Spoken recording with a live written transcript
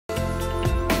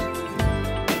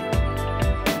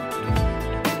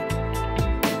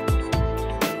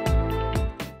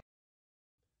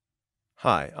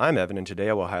Hi, I'm Evan, and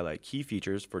today I will highlight key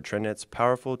features for TRENDnet's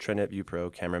powerful TRENDnetView Pro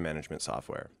camera management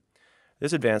software.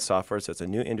 This advanced software sets a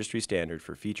new industry standard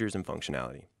for features and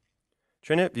functionality.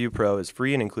 TRENDnetView Pro is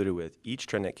free and included with each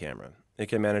TRENDnet camera. It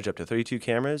can manage up to 32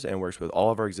 cameras and works with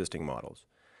all of our existing models.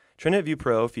 TRENDnetView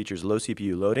Pro features low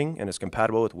CPU loading and is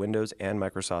compatible with Windows and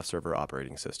Microsoft Server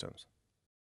operating systems.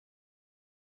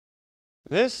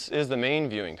 This is the main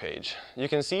viewing page. You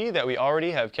can see that we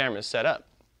already have cameras set up.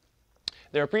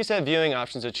 There are preset viewing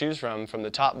options to choose from the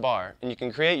top bar, and you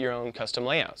can create your own custom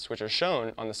layouts, which are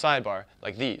shown on the sidebar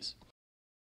like these.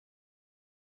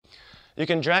 You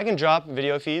can drag and drop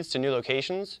video feeds to new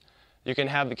locations, you can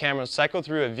have the camera cycle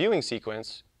through a viewing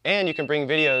sequence, and you can bring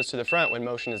videos to the front when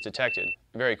motion is detected.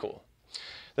 Very cool.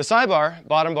 The sidebar,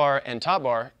 bottom bar, and top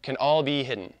bar can all be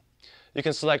hidden. You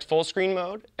can select full screen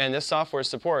mode, and this software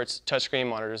supports touchscreen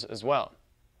monitors as well.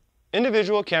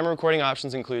 Individual camera recording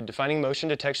options include defining motion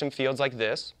detection fields like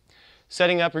this,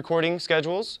 setting up recording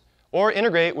schedules, or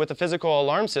integrate with a physical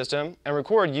alarm system and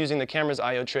record using the camera's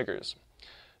I/O triggers.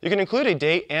 You can include a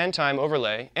date and time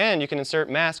overlay, and you can insert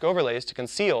mask overlays to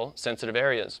conceal sensitive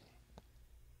areas.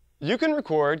 You can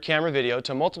record camera video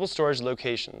to multiple storage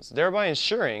locations, thereby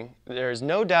ensuring there is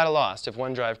no data lost if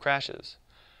one drive crashes.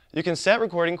 You can set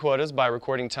recording quotas by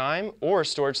recording time or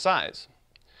storage size.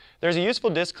 There's a useful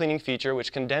disk cleaning feature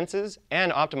which condenses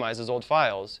and optimizes old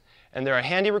files, and there are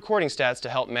handy recording stats to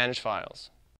help manage files.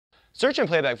 Search and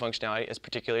playback functionality is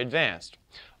particularly advanced.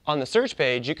 On the search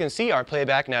page, you can see our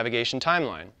playback navigation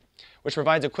timeline, which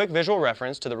provides a quick visual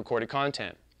reference to the recorded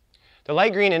content. The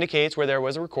light green indicates where there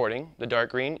was a recording, the dark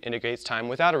green indicates time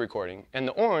without a recording, and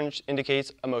the orange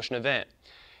indicates a motion event.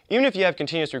 Even if you have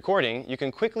continuous recording, you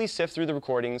can quickly sift through the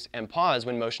recordings and pause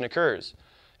when motion occurs.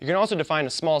 You can also define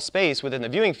a small space within the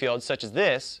viewing field, such as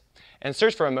this, and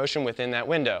search for a motion within that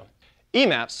window.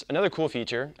 eMaps, another cool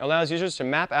feature, allows users to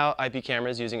map out IP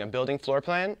cameras using a building floor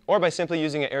plan or by simply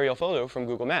using an aerial photo from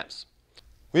Google Maps.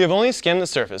 We have only skimmed the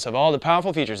surface of all the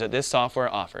powerful features that this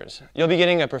software offers. You'll be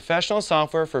getting a professional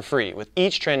software for free with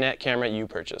each TRENDnet camera you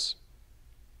purchase.